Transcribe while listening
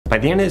By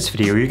the end of this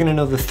video, you're gonna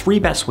know the 3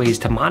 best ways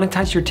to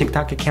monetize your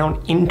TikTok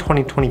account in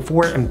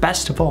 2024, and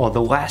best of all,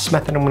 the last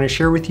method I'm gonna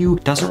share with you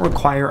doesn't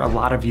require a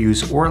lot of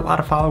views or a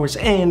lot of followers,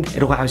 and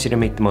it allows you to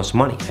make the most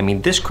money. I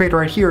mean, this creator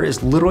right here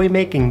is literally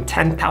making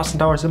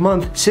 $10,000 a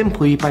month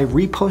simply by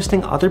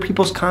reposting other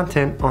people's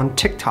content on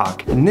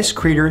TikTok. And this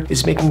creator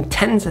is making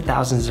tens of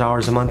thousands of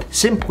dollars a month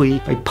simply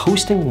by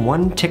posting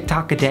one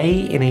TikTok a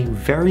day in a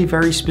very,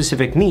 very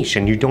specific niche.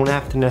 And you don't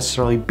have to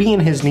necessarily be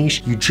in his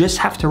niche, you just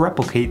have to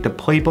replicate the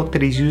playbook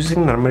that he's using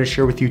that I'm going to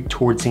share with you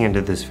towards the end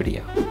of this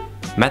video.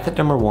 Method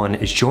number 1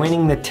 is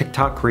joining the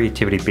TikTok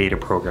Creativity Beta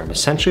Program.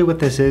 Essentially what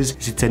this is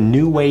it's a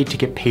new way to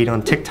get paid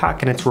on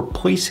TikTok, and it's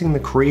replacing the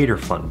Creator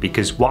Fund,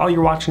 because while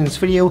you're watching this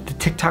video, the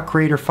TikTok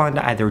Creator Fund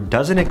either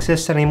doesn't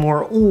exist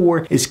anymore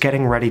or is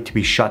getting ready to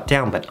be shut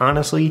down. But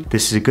honestly,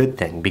 this is a good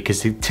thing,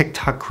 because the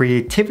TikTok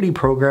Creativity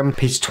Program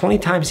pays 20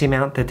 times the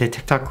amount that the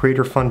TikTok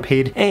Creator Fund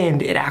paid,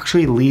 and it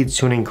actually leads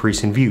to an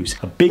increase in views.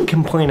 A big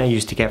complaint I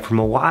used to get from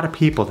a lot of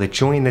people that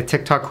joined the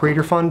TikTok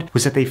Creator Fund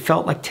was that they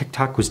felt like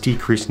TikTok was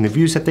decreasing the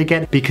views that they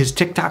get because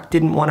TikTok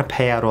didn't want to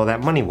pay out all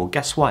that money. Well,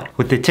 guess what?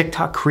 With the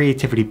TikTok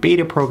Creativity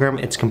Beta Program,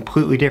 it's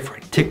completely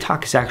different.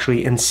 TikTok is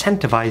actually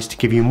incentivized to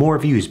give you more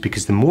views,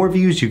 because the more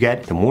views you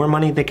get, the more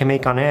money they can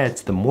make on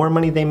ads. The more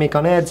money they make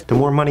on ads, the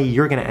more money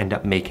you're going to end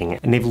up making.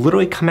 And they've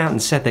literally come out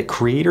and said that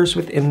creators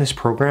within this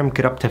program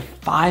get up to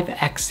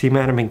 5x the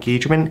amount of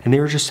engagement, and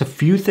there are just a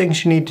few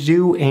things you need to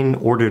do in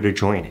order to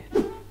join it.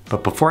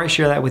 But before I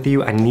share that with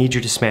you, I need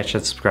you to smash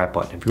that subscribe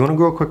button. If you want to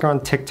grow quicker on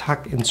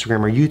TikTok,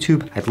 Instagram, or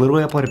YouTube, I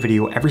literally upload a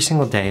video every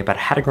single day about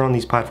how to grow on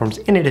these platforms.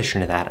 In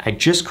addition to that, I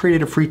just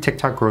created a free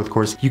TikTok growth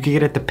course. You can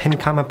get it at the pinned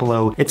comment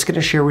below. It's going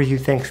to share with you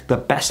things, the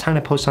best time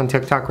to post on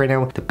TikTok right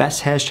now, the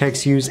best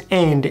hashtags to use,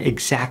 and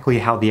exactly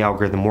how the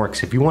algorithm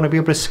works. If you want to be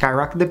able to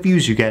skyrocket the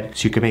views you get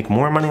so you can make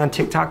more money on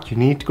TikTok, you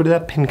need to go to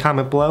that pinned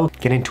comment below.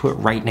 Get into it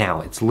right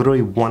now. It's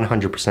literally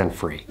 100%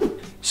 free.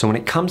 So when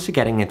it comes to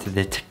getting into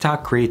the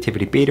TikTok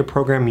Creativity Beta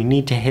Program, you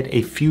need to hit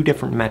a few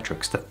different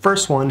metrics. The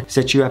first one is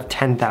that you have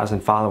 10,000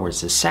 followers.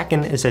 The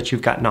second is that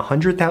you've gotten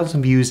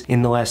 100,000 views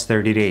in the last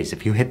 30 days.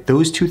 If you hit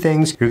those 2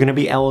 things, you're gonna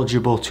be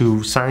eligible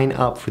to sign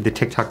up for the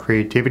TikTok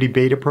Creativity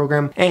Beta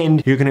Program,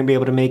 and you're gonna be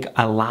able to make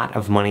a lot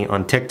of money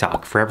on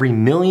TikTok. For every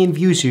million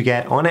views you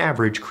get, on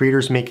average,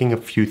 creators making a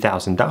few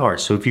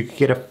 $1,000s. So if you could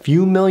get a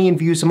few million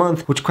views a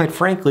month, which quite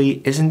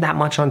frankly isn't that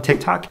much on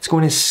TikTok, it's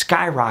going to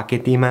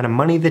skyrocket the amount of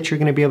money that you're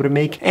gonna be able to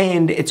make.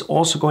 And it's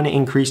also going to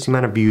increase the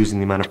amount of views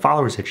and the amount of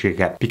followers that you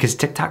get, because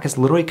TikTok has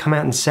literally come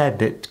out and said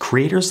that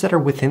creators that are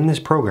within this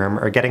program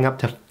are getting up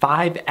to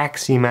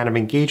 5x the amount of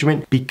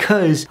engagement,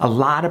 because a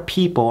lot of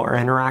people are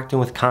interacting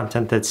with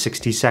content that's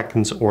 60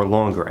 seconds or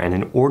longer. And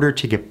in order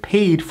to get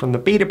paid from the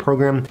beta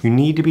program, you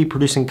need to be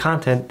producing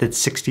content that's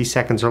 60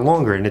 seconds or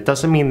longer. And it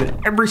doesn't mean that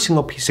every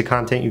single piece of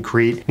content you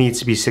create needs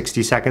to be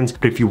 60 seconds,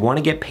 but if you want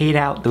to get paid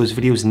out, those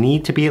videos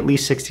need to be at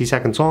least 60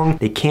 seconds long.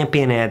 They can't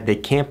be an ad, they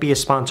can't be a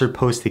sponsored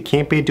post, they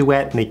can't be a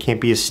duet, and they can't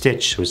be a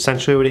stitch. So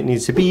essentially what it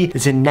needs to be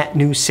is a net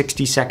new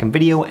 60-second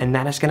video, and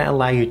that is going to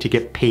allow you to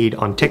get paid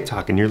on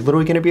TikTok. And you're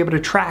literally going to be able to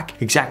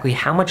track exactly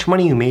how much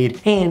money you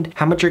made and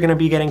how much you're going to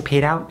be getting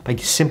paid out by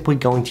simply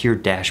going to your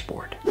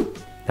dashboard.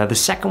 Now, the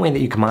second way that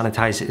you can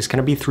monetize is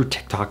gonna be through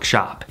TikTok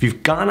Shop. If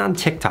you've gone on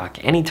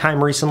TikTok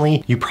anytime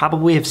recently, you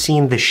probably have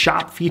seen the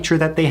shop feature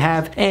that they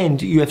have, and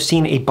you have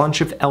seen a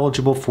bunch of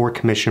eligible for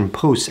commission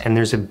posts, and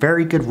there's a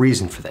very good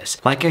reason for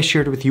this. Like I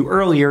shared with you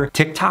earlier,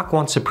 TikTok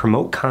wants to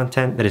promote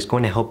content that is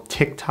going to help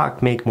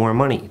TikTok make more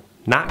money,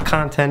 not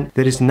content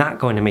that is not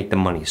going to make them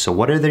money. So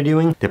what are they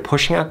doing? They're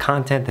pushing out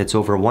content that's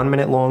over 1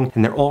 minute long,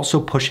 and they're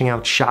also pushing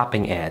out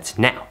shopping ads.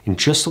 Now, in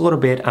just a little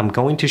bit, I'm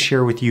going to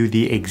share with you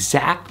the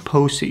exact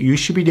posts that you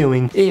should be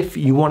doing if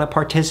you want to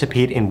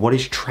participate in what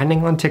is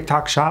trending on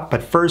TikTok Shop.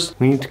 But first,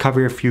 we need to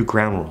cover a few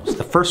ground rules.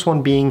 The first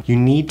one being, you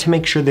need to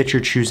make sure that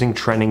you're choosing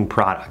trending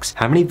products.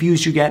 How many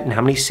views you get and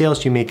how many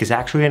sales you make is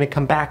actually going to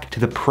come back to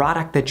the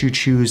product that you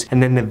choose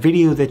and then the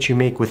video that you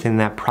make within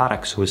that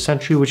product. So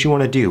essentially what you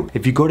want to do,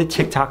 if you go to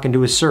TikTok and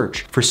do a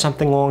search for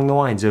something along the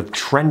lines of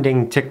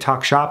trending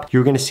TikTok Shop,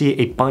 you're going to see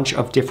a bunch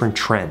of different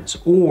trends.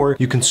 Or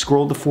you can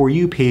scroll the For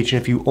You page,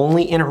 and if you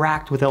only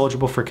interact with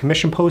eligible for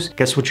commission posts,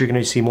 guess what you're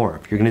going to see more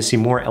of? You're going to see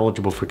more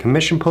eligible for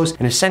commission posts,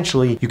 and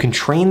essentially you can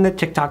train the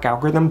TikTok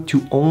algorithm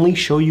to only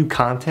show you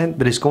content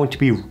that is going to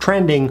be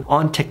trending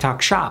on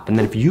TikTok Shop. And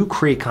then if you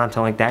create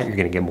content like that, you're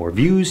going to get more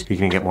views, you're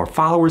going to get more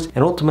followers,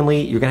 and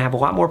ultimately you're going to have a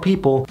lot more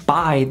people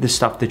buy the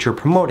stuff that you're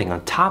promoting.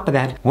 On top of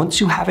that,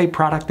 once you have a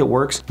product that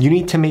works, you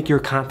need to make your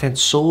content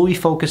solely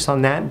focused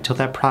on that until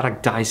that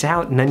product dies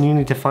out, and then you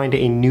need to find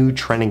a new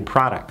trending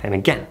product. And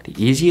again,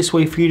 the easiest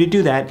way for you to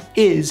do that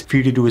is for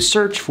you to do a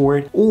search for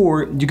it,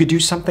 or you could do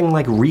something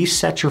like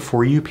reset your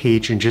For You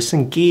page and just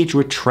engage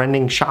with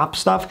trending shop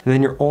stuff, and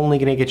then you're only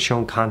gonna get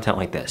shown content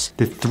like this.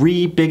 The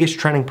 3 biggest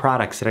trending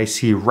products that I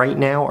see right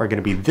now are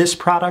gonna be this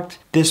product,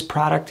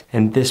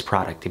 and this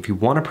product. If you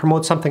wanna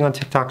promote something on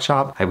TikTok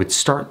Shop, I would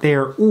start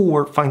there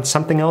or find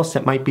something else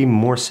that might be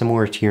more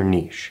similar to your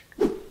niche.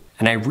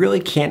 And I really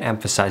can't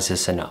emphasize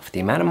this enough. The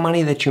amount of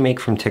money that you make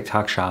from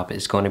TikTok Shop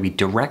is going to be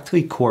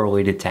directly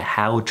correlated to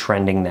how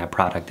trending that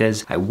product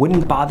is. I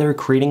wouldn't bother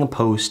creating a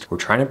post or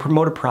trying to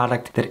promote a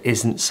product that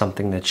isn't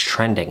something that's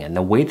trending. And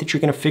the way that you're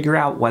going to figure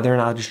out whether or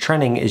not it's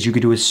trending is you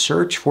could do a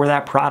search for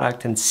that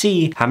product and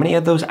see how many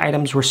of those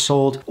items were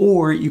sold,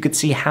 or you could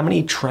see how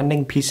many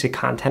trending pieces of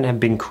content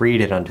have been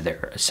created under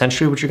there.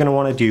 Essentially what you're going to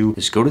want to do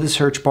is go to the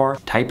search bar,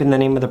 type in the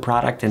name of the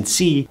product, and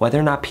see whether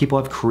or not people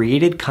have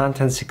created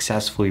content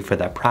successfully for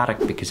that product,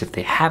 because if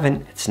they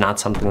haven't, it's not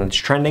something that's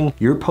trending,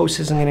 your post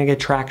isn't gonna get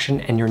traction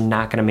and you're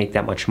not gonna make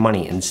that much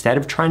money. Instead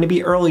of trying to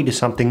be early to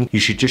something, you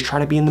should just try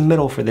to be in the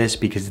middle for this,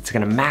 because it's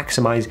gonna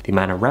maximize the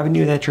amount of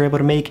revenue that you're able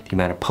to make, the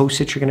amount of posts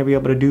that you're gonna be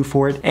able to do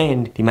for it,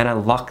 and the amount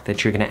of luck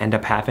that you're gonna end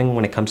up having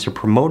when it comes to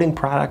promoting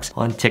products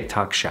on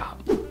TikTok Shop.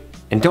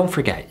 And don't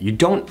forget, you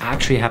don't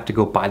actually have to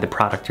go buy the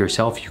product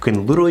yourself. You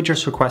can literally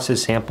just request a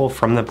sample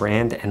from the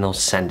brand and they'll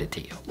send it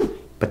to you.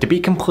 But to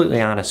be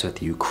completely honest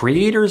with you,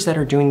 creators that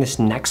are doing this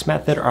next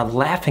method are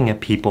laughing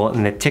at people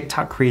in the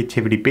TikTok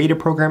Creativity Beta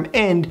Program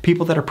and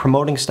people that are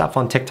promoting stuff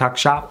on TikTok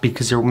Shop,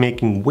 because they're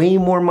making way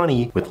more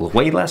money with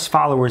way less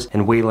followers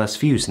and way less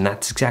views. And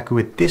that's exactly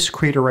what this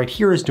creator right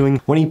here is doing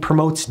when he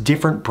promotes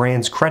different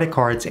brands' credit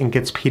cards and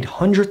gets paid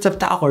hundreds of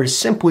dollars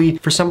simply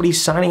for somebody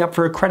signing up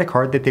for a credit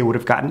card that they would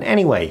have gotten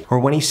anyway. Or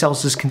when he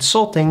sells his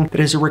consulting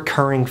that is a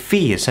recurring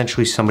fee.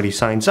 Essentially somebody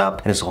signs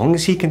up and as long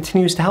as he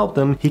continues to help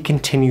them, he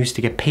continues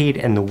to get paid.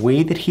 And the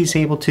way that he's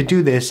able to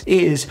do this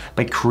is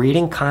by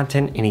creating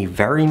content in a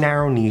very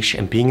narrow niche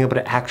and being able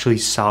to actually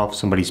solve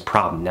somebody's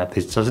problem. Now,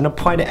 this doesn't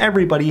apply to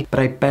everybody, but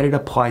I bet it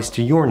applies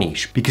to your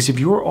niche, because if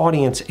your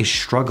audience is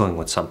struggling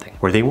with something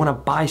or they want to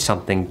buy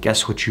something,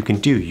 guess what you can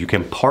do? You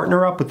can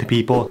partner up with the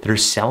people that are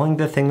selling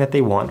the thing that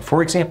they want.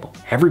 For example,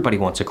 everybody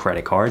wants a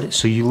credit card,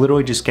 so you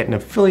literally just get an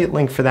affiliate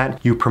link for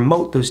that. You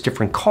promote those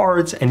different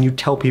cards and you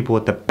tell people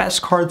what the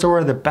best cards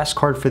are, the best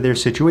card for their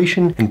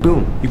situation, and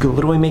boom, you could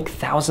literally make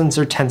thousands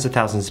or tens of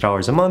thousands of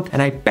dollars a month. And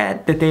I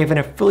bet that they have an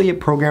affiliate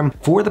program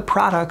for the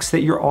products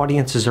that your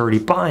audience is already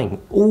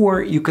buying.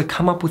 Or you could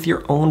come up with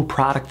your own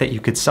product that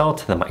you could sell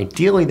to them.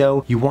 Ideally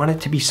though, you want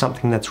it to be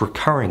something that's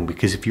recurring,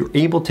 because if you're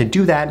able to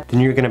do that, then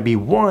you're gonna be,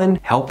 one,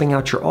 helping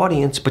out your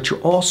audience, but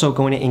you're also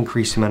going to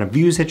increase the amount of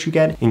views that you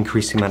get,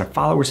 increase the amount of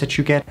followers that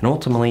you get, and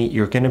ultimately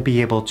you're gonna be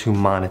able to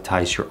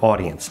monetize your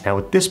audience. Now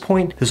at this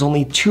point, there's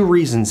only two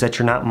reasons that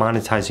you're not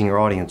monetizing your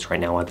audience right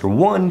now. Either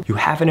one, you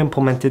haven't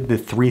implemented the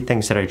three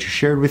things that I just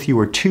shared with you,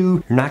 or two,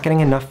 you're not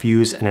getting enough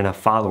views and enough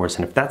followers.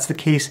 And if that's the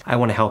case, I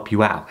want to help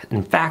you out.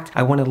 In fact,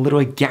 I want to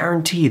literally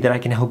guarantee that I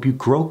can help you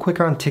grow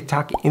quicker on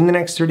TikTok in the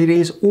next 30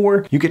 days,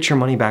 or you get your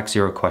money back,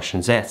 zero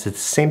questions asked. It's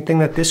the same thing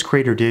that this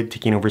creator did to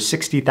gain over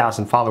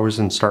 60,000 followers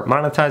and start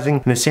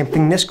monetizing, and the same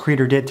thing this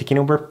creator did to gain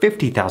over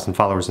 50,000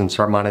 followers and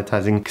start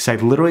monetizing, because I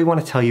literally want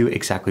to tell you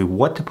exactly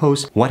what to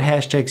post, what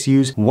hashtags to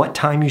use, what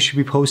time you should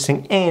be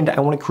posting, and I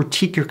want to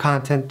critique your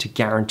content to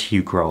guarantee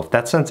you grow. If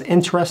that sounds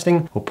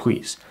interesting, well,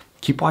 please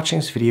keep watching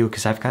this video,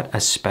 because I've got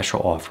a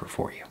special offer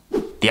for you.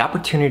 The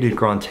opportunity to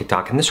grow on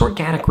TikTok and this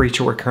organic reach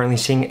that we're currently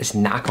seeing is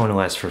not going to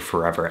last for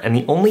forever. And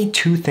the only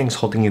two things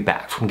holding you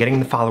back from getting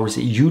the followers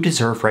that you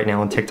deserve right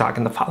now on TikTok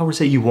and the followers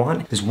that you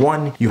want is,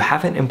 one, you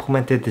haven't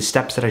implemented the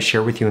steps that I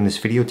share with you in this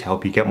video to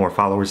help you get more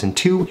followers, and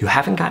two, you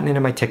haven't gotten into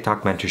my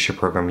TikTok mentorship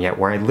program yet,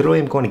 where I literally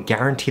am going to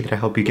guarantee that I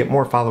help you get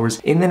more followers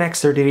in the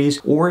next 30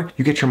 days, or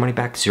you get your money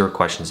back, zero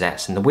questions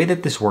asked. And the way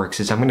that this works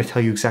is I'm going to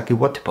tell you exactly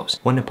what to post,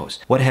 when to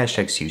post, what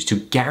hashtags to use to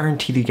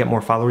guarantee that you get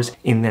more followers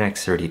in the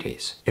next 30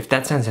 days. If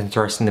that sounds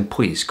interesting, then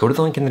please go to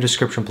the link in the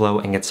description below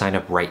and get signed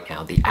up right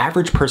now. The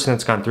average person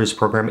that's gone through this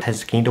program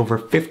has gained over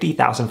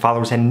 50,000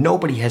 followers, and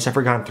nobody has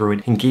ever gone through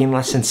it and gained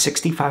less than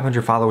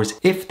 6,500 followers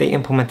if they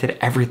implemented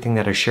everything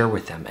that I share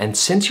with them. And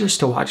since you're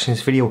still watching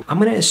this video, I'm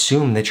gonna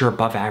assume that you're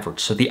above average.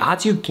 So the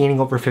odds of you gaining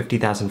over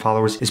 50,000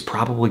 followers is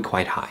probably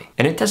quite high.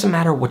 And it doesn't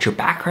matter what your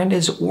background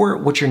is or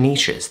what your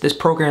niche is. This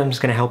program is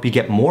gonna help you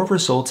get more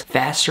results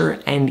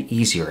faster and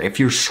easier. If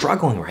you're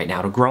struggling right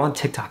now to grow on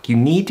TikTok, you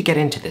need to get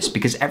into this,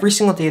 because every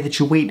single day that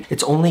you wait,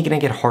 it's only gonna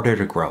get harder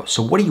to grow.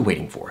 So what are you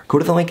waiting for? Go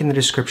to the link in the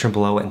description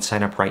below and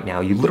sign up right now.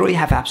 You literally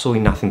have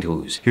absolutely nothing to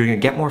lose. You're gonna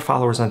get more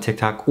followers on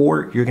TikTok,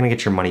 or you're gonna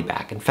get your money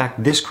back. In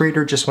fact, this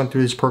creator just went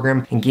through this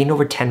program and gained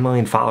over 10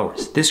 million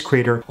followers. This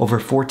creator over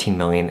 14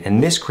 million,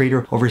 and this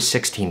creator over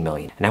 16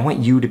 million. And I want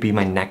you to be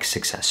my next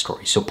success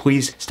story. So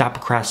please stop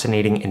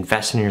procrastinating,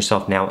 invest in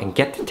yourself now, and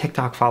get the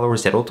TikTok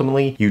followers that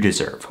ultimately you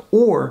deserve.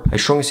 Or I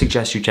strongly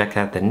suggest you check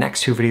out the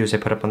next two videos I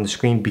put up on the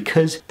screen,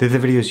 because they're the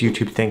videos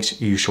YouTube thinks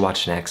you should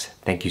watch next.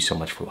 Thank you so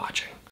much for watching.